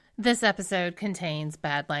This episode contains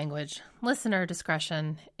bad language. Listener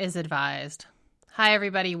discretion is advised. Hi,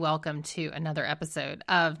 everybody. Welcome to another episode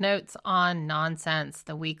of Notes on Nonsense,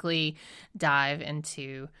 the weekly dive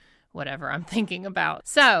into whatever I'm thinking about.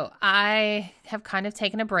 So I have kind of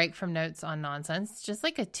taken a break from Notes on Nonsense, just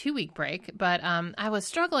like a 2-week break, but I was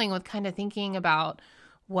struggling with kind of thinking about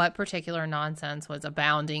what particular nonsense was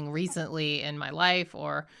abounding recently in my life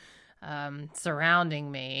or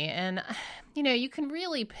surrounding me. And, you know, you can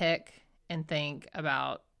really pick and think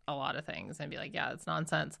about a lot of things and be like, yeah, it's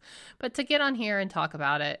nonsense. But to get on here and talk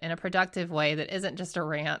about it in a productive way that isn't just a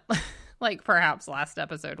rant, like perhaps last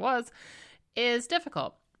episode was, is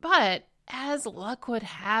difficult. But as luck would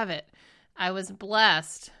have it, I was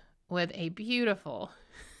blessed with a beautiful,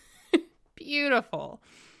 beautiful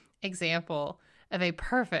example of a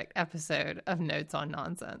perfect episode of Notes on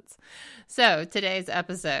Nonsense. So today's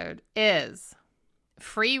episode is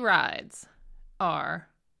free rides are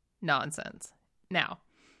nonsense. Now,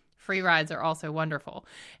 free rides are also wonderful.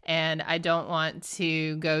 And I don't want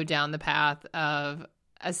to go down the path of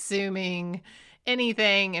assuming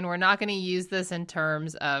anything, and we're not going to use this in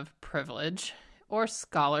terms of privilege or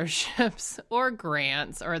scholarships or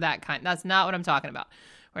grants or that kind. That's not what I'm talking about.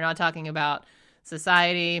 We're not talking about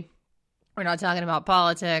society. We're not talking about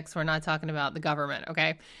politics. We're not talking about the government,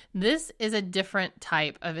 okay? This is a different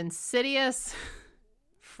type of insidious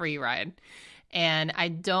free ride. And I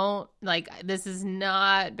don't, this is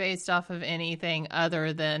not based off of anything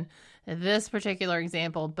other than this particular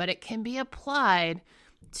example, but it can be applied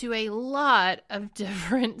to a lot of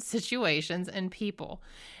different situations and people.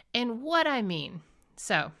 And what I mean,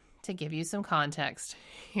 so to give you some context,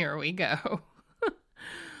 here we go.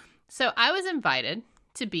 So I was invited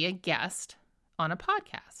to be a guest on a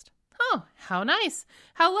podcast. Oh, how nice.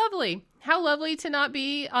 How lovely. How lovely to not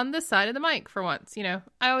be on this side of the mic for once. You know,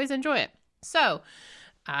 I always enjoy it. So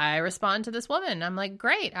I respond to this woman. I'm like,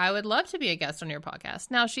 great. I would love to be a guest on your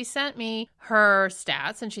podcast. Now, she sent me her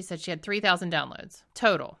stats and she said she had 3,000 downloads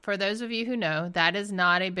total. For those of you who know, that is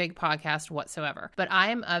not a big podcast whatsoever. But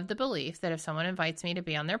I am of the belief that if someone invites me to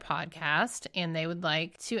be on their podcast and they would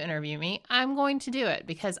like to interview me, I'm going to do it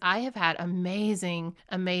because I have had amazing,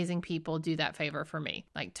 amazing people do that favor for me.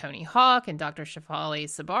 Like Tony Hawk and Dr. Shefali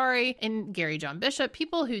Sabari and Gary John Bishop,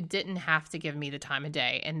 people who didn't have to give me the time of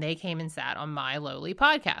day and they came and sat on my lowly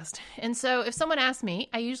podcast. And so if someone asks me,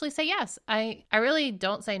 I usually say yes. I really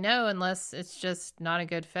don't say no unless it's just not a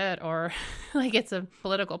good fit or like it's a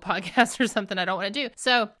political podcast or something I don't want to do.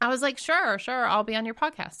 So I was like, sure, I'll be on your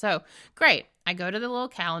podcast. So great. I go to the little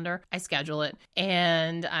calendar, I schedule it,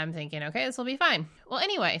 and I'm thinking, okay, this will be fine. Well,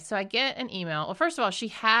 anyway, so I get an email. Well, first of all, she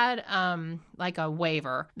had like a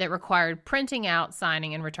waiver that required printing out,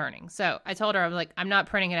 signing, and returning. So I told her, I was like, I'm not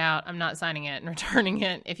printing it out. I'm not signing it and returning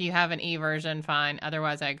it. If you have an e-version, fine.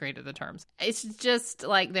 Otherwise, I agree to the terms. It's just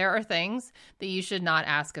like there are things that you should not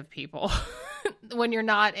ask of people when you're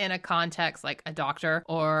not in a context like a doctor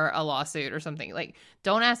or a lawsuit or something. Like,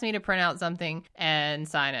 don't ask me to print out something and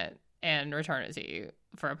sign it and return it to you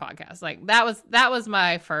for a podcast. Like that was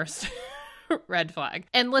my first red flag.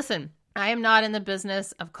 And listen, I am not in the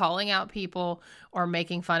business of calling out people or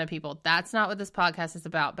making fun of people. That's not what this podcast is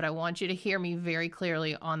about. But I want you to hear me very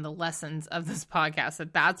clearly on the lessons of this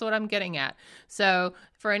podcast. That's what I'm getting at. So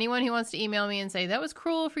for anyone who wants to email me and say, that was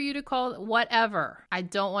cruel for you to call, whatever, I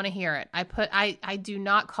don't want to hear it. I do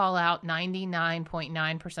not call out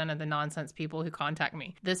 99.9% of the nonsense people who contact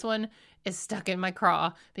me. This one is stuck in my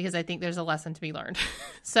craw because I think there's a lesson to be learned.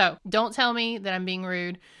 So don't tell me that I'm being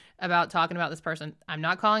rude about talking about this person. I'm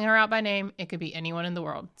not calling her out by name. It could be anyone in the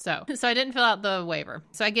world. So I didn't fill out the waiver.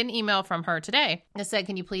 So I get an email from her today that said,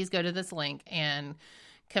 can you please go to this link and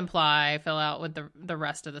comply, fill out with the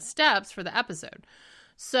rest of the steps for the episode.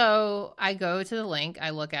 So I go to the link,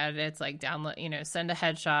 I look at it, it's like download, send a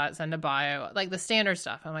headshot, send a bio, like the standard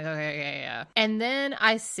stuff. I'm like, okay, yeah. And then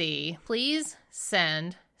I see, please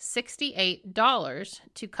send $68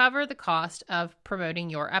 to cover the cost of promoting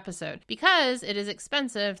your episode. Because it is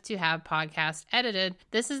expensive to have podcasts edited,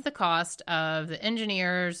 this is the cost of the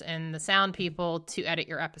engineers and the sound people to edit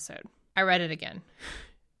your episode. I read it again.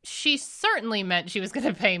 She certainly meant she was going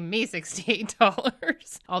to pay me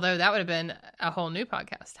 $68. Although that would have been a whole new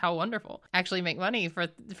podcast. How wonderful. Actually make money for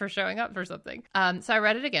showing up for something. So I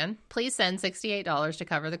read it again. Please send $68 to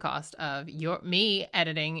cover the cost of me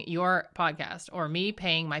editing your podcast or me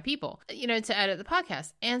paying my people, to edit the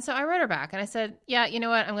podcast. And so I wrote her back and I said, yeah, you know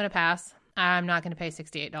what? I'm going to pass. I'm not going to pay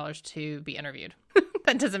 $68 to be interviewed.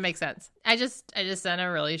 That doesn't make sense. I just sent a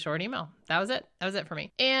really short email. That was it. That was it for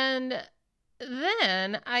me. And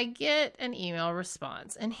then I get an email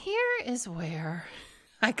response. And here is where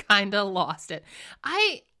I kind of lost it.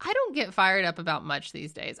 I don't get fired up about much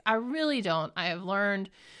these days. I really don't. I have learned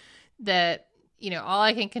that, all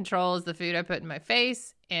I can control is the food I put in my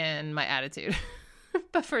face and my attitude.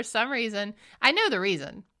 But for some reason, I know the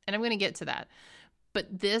reason, and I'm going to get to that.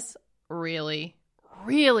 But this really,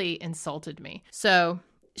 really insulted me. So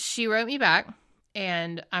she wrote me back,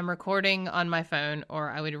 and I'm recording on my phone, or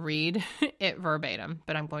I would read it verbatim,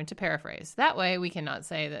 but I'm going to paraphrase. That way we cannot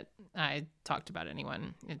say that I talked about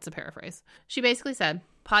anyone. It's a paraphrase. She basically said,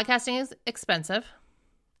 podcasting is expensive.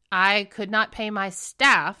 I could not pay my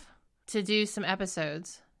staff to do some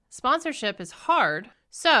episodes. Sponsorship is hard.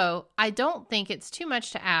 So I don't think it's too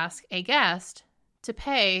much to ask a guest to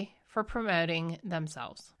pay for promoting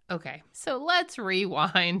themselves. Okay, so let's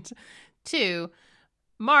rewind to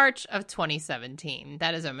March of 2017.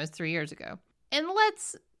 That is almost 3 years ago. And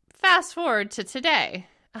let's fast forward to today,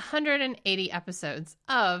 180 episodes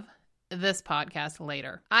of this podcast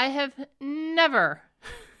later. I have never,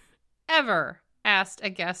 ever asked a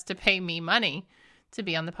guest to pay me money to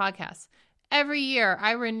be on the podcast. Every year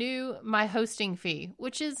I renew my hosting fee,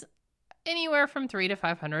 which is anywhere from $300 to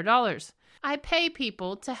 $500. I pay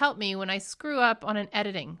people to help me when I screw up on an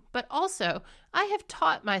editing, but also I have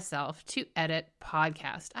taught myself to edit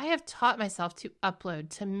podcasts. I have taught myself to upload,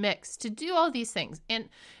 to mix, to do all these things. And,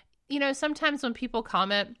 sometimes when people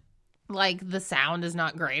comment like the sound is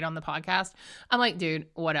not great on the podcast, I'm like, dude,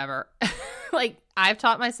 whatever. Like, I've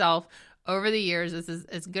taught myself over the years, this is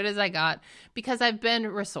as good as I got because I've been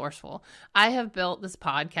resourceful. I have built this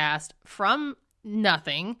podcast from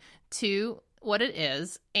nothing to what it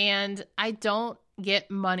is, and I don't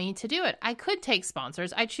get money to do it. I could take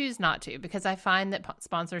sponsors. I choose not to because I find that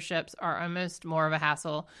sponsorships are almost more of a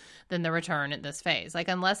hassle than the return at this phase. Like,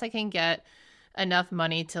 unless I can get enough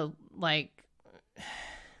money to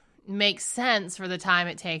make sense for the time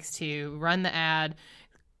it takes to run the ad,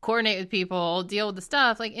 coordinate with people, deal with the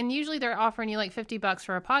stuff, and usually they're offering you $50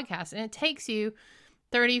 for a podcast, and it takes you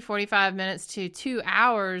 30, 45 minutes to 2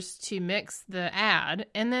 hours to mix the ad.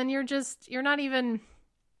 And then you're not even,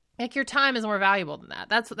 your time is more valuable than that.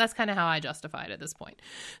 That's kind of how I justify it at this point.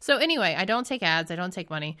 So anyway, I don't take ads. I don't take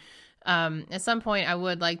money. At some point I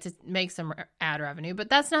would like to make some ad revenue, but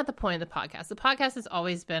that's not the point of the podcast. The podcast has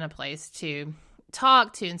always been a place to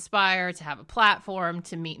talk, to inspire, to have a platform,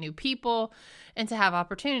 to meet new people, and to have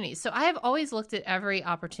opportunities. So I have always looked at every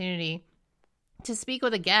opportunity to speak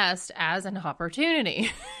with a guest as an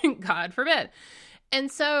opportunity, God forbid.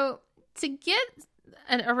 And so to get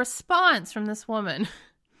a response from this woman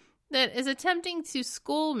that is attempting to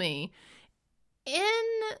school me in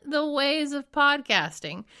the ways of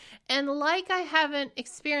podcasting, and like I haven't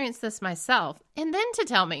experienced this myself, and then to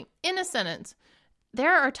tell me in a sentence,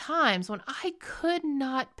 there are times when I could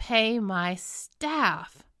not pay my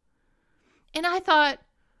staff. And I thought,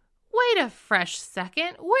 wait a fresh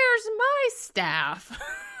second, where's my staff?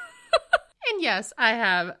 And yes, I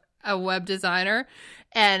have a web designer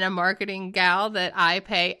and a marketing gal that I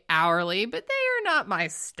pay hourly, but they are not my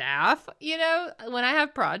staff. When I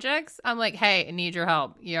have projects, I'm like, hey, I need your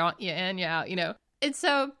help. You're in, you're out, And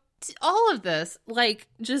so all of this,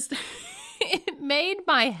 just... it made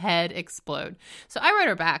my head explode. So I wrote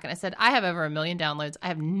her back and I said, I have over 1 million downloads. I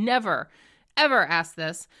have never, ever asked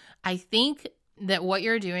this. I think that what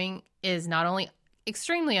you're doing is not only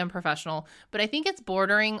extremely unprofessional, but I think it's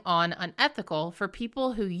bordering on unethical for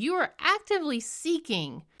people who you are actively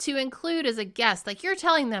seeking to include as a guest. You're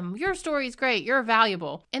telling them your story is great, you're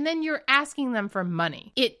valuable, and then you're asking them for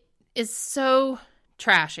money. It is so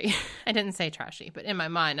trashy. I didn't say trashy, but in my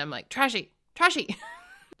mind, I'm like, trashy.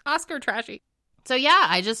 Oscar trashy. So yeah,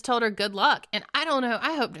 I just told her good luck. And I don't know.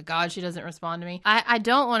 I hope to God she doesn't respond to me. I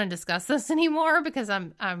don't want to discuss this anymore because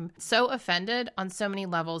I'm so offended on so many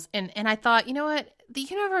levels. And I thought, you know what? The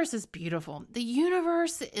universe is beautiful.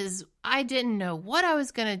 I didn't know what I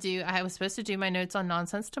was going to do. I was supposed to do my notes on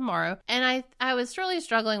nonsense tomorrow. And I was really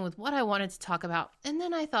struggling with what I wanted to talk about. And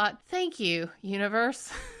then I thought, thank you,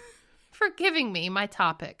 universe, for giving me my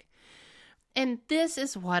topic. And this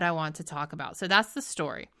is what I want to talk about. So that's the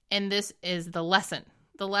story. And this is the lesson.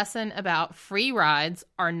 The lesson about free rides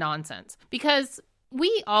are nonsense. Because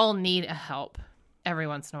we all need a help every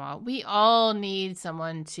once in a while. We all need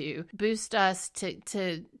someone to boost us,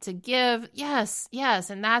 to give. Yes.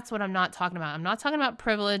 And that's what I'm not talking about. I'm not talking about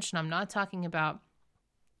privilege, and I'm not talking about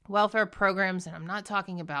welfare programs, and I'm not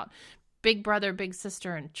talking about big brother, big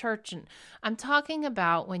sister in church. And I'm talking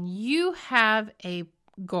about when you have a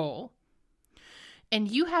goal and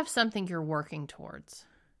you have something you're working towards,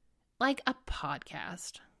 like a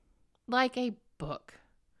podcast, like a book,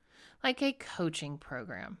 like a coaching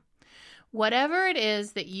program, whatever it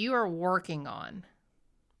is that you are working on,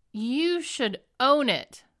 you should own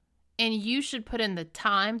it. And you should put in the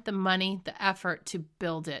time, the money, the effort to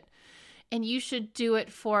build it. And you should do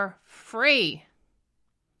it for free.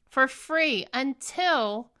 For free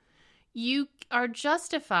until you are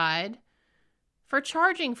justified for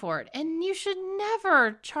charging for it. And you should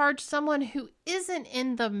never charge someone who isn't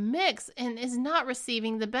in the mix and is not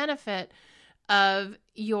receiving the benefit of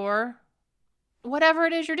your whatever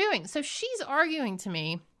it is you're doing. So she's arguing to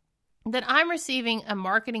me that I'm receiving a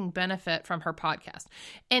marketing benefit from her podcast.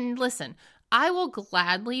 And listen, I will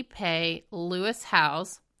gladly pay Lewis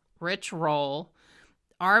Howes, Rich Roll,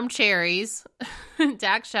 Armcherries,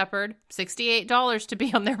 Dax Shepard, $68 to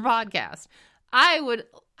be on their podcast.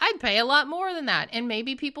 I'd pay a lot more than that. And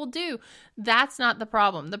maybe people do. That's not the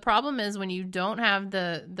problem. The problem is when you don't have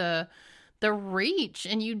the reach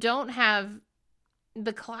and you don't have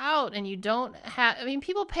the clout and you don't have,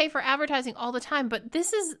 people pay for advertising all the time, but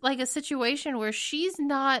this is like a situation where she's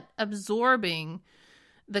not absorbing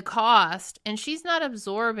the cost and she's not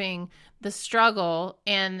absorbing the struggle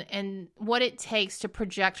and what it takes to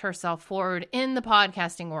project herself forward in the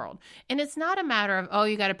podcasting world. And it's not a matter of, oh,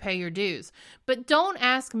 you got to pay your dues, but don't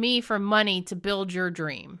ask me for money to build your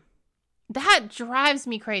dream. That drives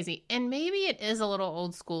me crazy. And maybe it is a little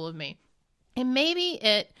old school of me. And maybe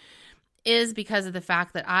it is because of the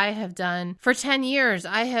fact that I have done for 10 years.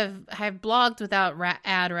 I have blogged without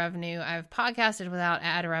ad revenue. I've podcasted without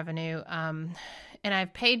ad revenue. And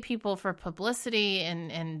I've paid people for publicity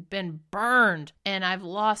and been burned. And I've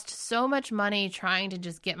lost so much money trying to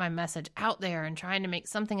just get my message out there and trying to make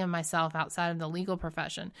something of myself outside of the legal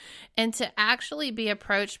profession. And to actually be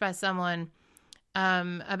approached by someone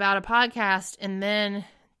about a podcast and then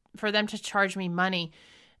for them to charge me money,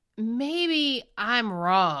 maybe I'm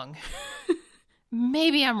wrong.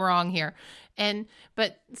 Maybe I'm wrong here.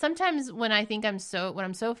 But sometimes when I think I'm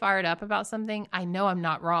so fired up about something, I know I'm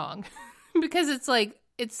not wrong because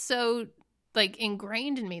it's so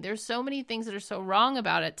ingrained in me. There's so many things that are so wrong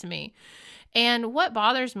about it to me. And what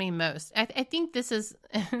bothers me most, I think this is,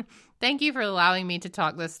 thank you for allowing me to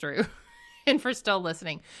talk this through and for still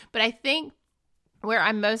listening. But I think where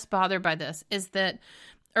I'm most bothered by this is that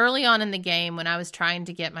early on in the game, when I was trying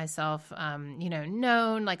to get myself,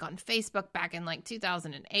 known, like on Facebook back in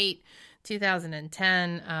 2008,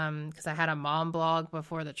 2010, because I had a mom blog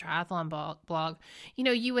before the triathlon blog,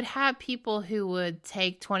 you would have people who would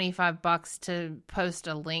take $25 to post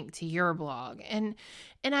a link to your blog. And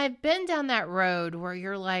I've been down that road where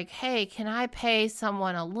you're like, hey, can I pay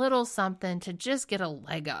someone a little something to just get a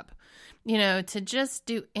leg up? To just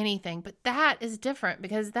do anything. But that is different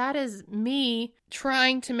because that is me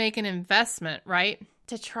trying to make an investment, right?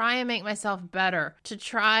 To try and make myself better, to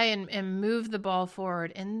try and move the ball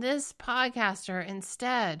forward. And this podcaster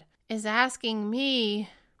instead is asking me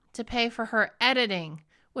to pay for her editing,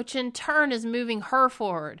 which in turn is moving her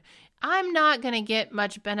forward. I'm not going to get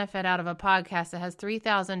much benefit out of a podcast that has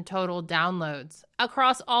 3,000 total downloads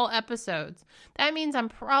across all episodes. That means I'm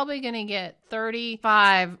probably going to get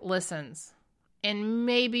 35 listens. And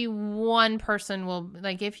maybe one person will,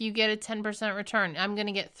 if you get a 10% return, I'm going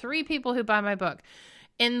to get 3 people who buy my book.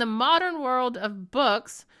 In the modern world of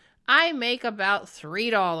books, I make about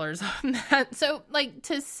 $3 on that. So,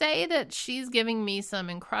 to say that she's giving me some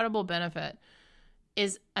incredible benefit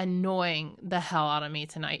is annoying the hell out of me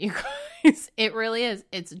tonight, you guys. It really is.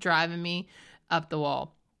 It's driving me up the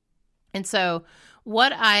wall. And so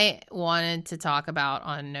what I wanted to talk about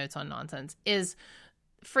on Notes on Nonsense is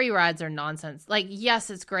free rides are nonsense. Yes,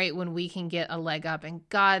 it's great when we can get a leg up. And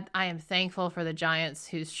God, I am thankful for the giants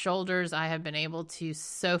whose shoulders I have been able to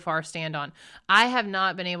so far stand on. I have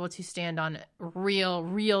not been able to stand on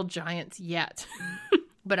real giants yet.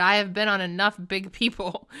 But I have been on enough big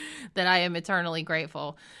people that I am eternally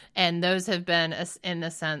grateful. And those have been, in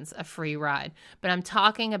a sense, a free ride. But I'm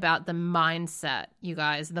talking about the mindset, you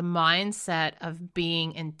guys, the mindset of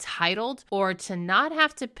being entitled or to not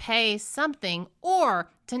have to pay something or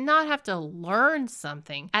to not have to learn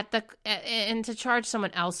something and to charge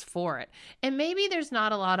someone else for it. And maybe there's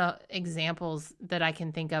not a lot of examples that I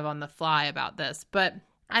can think of on the fly about this, but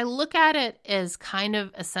I look at it as kind of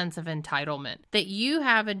a sense of entitlement, that you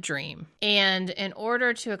have a dream, and in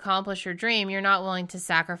order to accomplish your dream, you're not willing to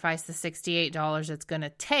sacrifice the $68 it's going to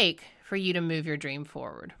take for you to move your dream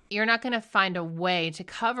forward. You're not going to find a way to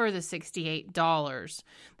cover the $68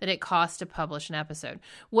 that it costs to publish an episode,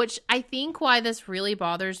 which I think why this really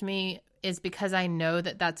bothers me is because I know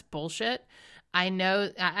that that's bullshit. I know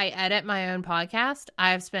I edit my own podcast.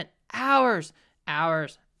 I have spent hours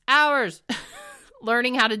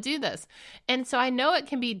learning how to do this. And so I know it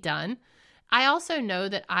can be done. I also know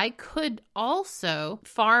that I could also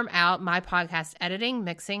farm out my podcast editing,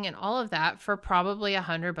 mixing, and all of that for probably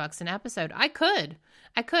 $100 an episode. I could,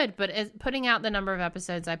 but putting out the number of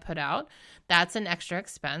episodes I put out, that's an extra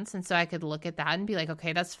expense. And so I could look at that and be like,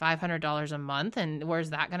 okay, that's $500 a month. And where's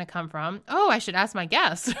that going to come from? Oh, I should ask my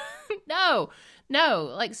guests. No.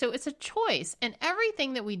 Like, so it's a choice. And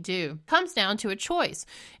everything that we do comes down to a choice.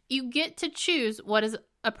 You get to choose what is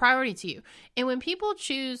a priority to you. And when people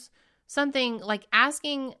choose something like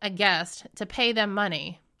asking a guest to pay them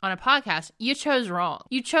money on a podcast, you chose wrong.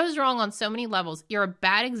 You chose wrong on so many levels. You're a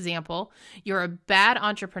bad example. You're a bad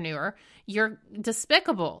entrepreneur. You're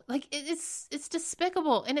despicable. Like, it's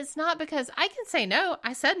despicable. And it's not because I can say no.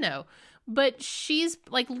 I said no. But she's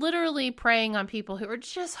like literally preying on people who are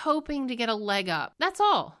just hoping to get a leg up. That's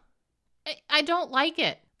all. I don't like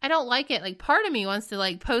it. I don't like it. Like, part of me wants to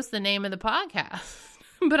like post the name of the podcast,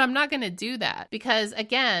 but I'm not going to do that because,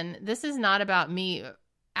 again, this is not about me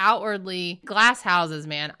outwardly glass houses,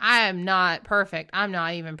 man. I am not perfect. I'm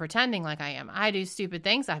not even pretending like I am. I do stupid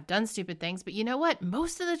things. I've done stupid things. But you know what?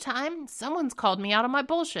 Most of the time, someone's called me out on my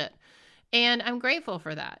bullshit. And I'm grateful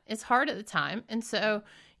for that. It's hard at the time. And so,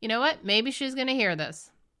 you know what? Maybe she's going to hear this.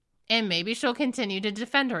 And maybe she'll continue to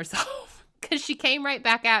defend herself. Because she came right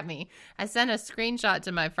back at me. I sent a screenshot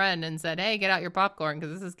to my friend and said, hey, get out your popcorn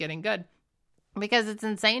because this is getting good. Because it's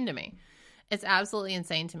insane to me. It's absolutely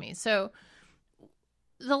insane to me. So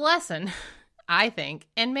the lesson, I think,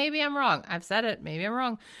 and maybe I'm wrong. I've said it. Maybe I'm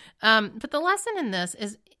wrong. But the lesson in this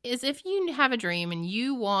is if you have a dream and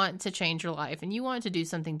you want to change your life and you want to do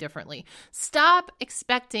something differently, stop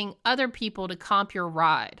expecting other people to comp your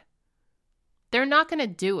ride. They're not going to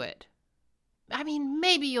do it. I mean,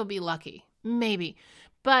 maybe you'll be lucky. Maybe.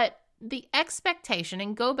 But the expectation,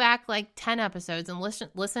 and go back like 10 episodes and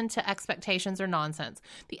listen to Expectations Are Nonsense.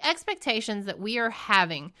 The expectations that we are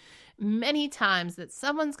having many times that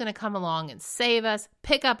someone's going to come along and save us,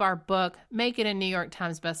 pick up our book, make it a New York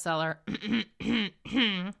Times bestseller,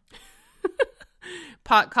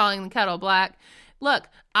 pot calling the kettle black. Look,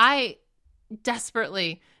 I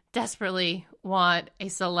desperately want a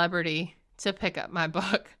celebrity to pick up my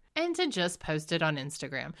book and to just post it on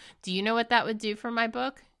Instagram. Do you know what that would do for my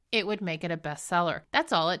book? It would make it a bestseller.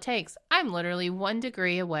 That's all it takes. I'm literally 1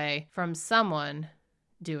 degree away from someone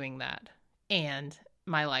doing that and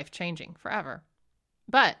my life changing forever.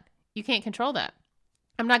 But you can't control that.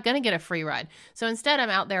 I'm not going to get a free ride. So instead, I'm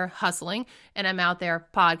out there hustling and I'm out there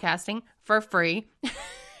podcasting for free.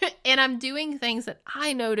 And I'm doing things that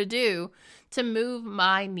I know to do to move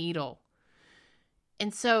my needle.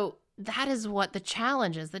 And so that is what the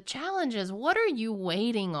challenge is. The challenge is, what are you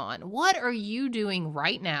waiting on? What are you doing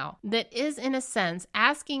right now that is, in a sense,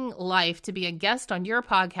 asking life to be a guest on your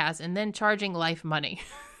podcast and then charging life money?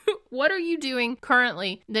 What are you doing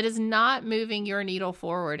currently that is not moving your needle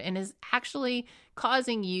forward and is actually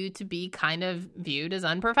causing you to be kind of viewed as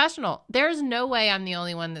unprofessional? There's no way I'm the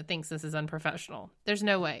only one that thinks this is unprofessional. There's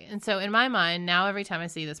no way. And so in my mind, now every time I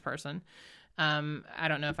see this person, I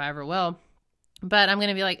don't know if I ever will, but I'm going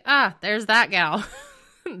to be like, there's that gal.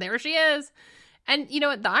 There she is. And you know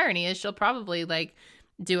what? The irony is she'll probably like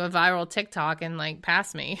do a viral TikTok and like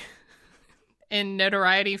pass me in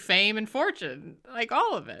notoriety, fame, and fortune, like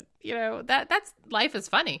all of it. You know, that's life is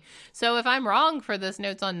funny. So if I'm wrong for this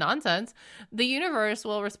Notes on Nonsense, the universe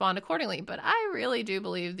will respond accordingly. But I really do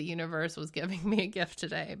believe the universe was giving me a gift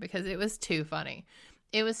today because it was too funny.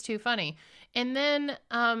 It was too funny. And then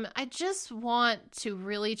I just want to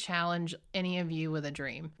really challenge any of you with a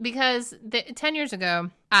dream. Because 10 years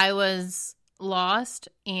ago, I was lost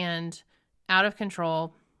and out of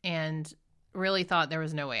control and really thought there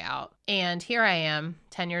was no way out. And here I am,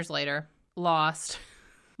 10 years later, lost,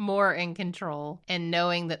 more in control, and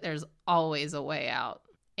knowing that there's always a way out.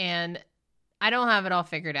 And I don't have it all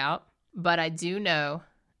figured out, but I do know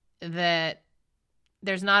that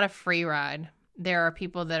there's not a free ride. There are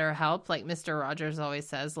people that are helped. Like Mr. Rogers always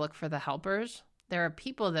says, look for the helpers. There are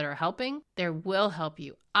people that are helping. There will help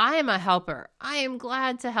you. I am a helper. I am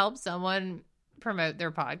glad to help someone promote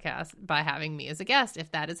their podcast by having me as a guest,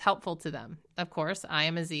 if that is helpful to them. Of course, I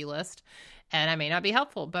am a Z-list and I may not be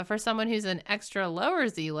helpful, but for someone who's an extra lower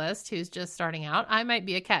Z-list who's just starting out, I might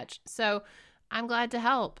be a catch. So I'm glad to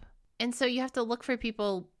help. And so you have to look for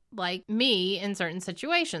people like me in certain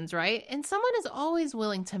situations, right? And someone is always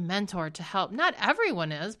willing to mentor, to help. Not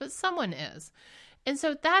everyone is, but someone is. And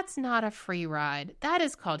so that's not a free ride. That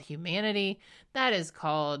is called humanity. That is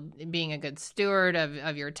called being a good steward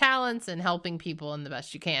of your talents and helping people in the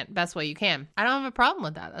best way you can. I don't have a problem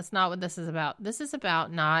with that. That's not what this is about. This is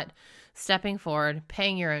about not stepping forward,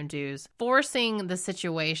 paying your own dues, forcing the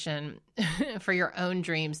situation for your own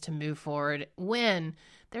dreams to move forward when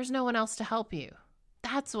there's no one else to help you.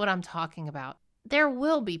 That's what I'm talking about. There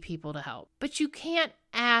will be people to help, but you can't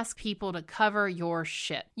ask people to cover your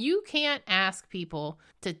shit. You can't ask people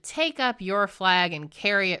to take up your flag and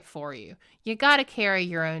carry it for you. You got to carry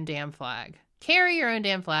your own damn flag. Carry your own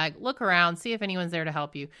damn flag. Look around, see if anyone's there to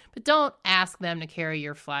help you, but don't ask them to carry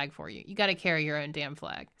your flag for you. You got to carry your own damn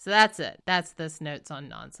flag. So that's it. That's this Notes on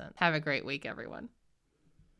Nonsense. Have a great week, everyone.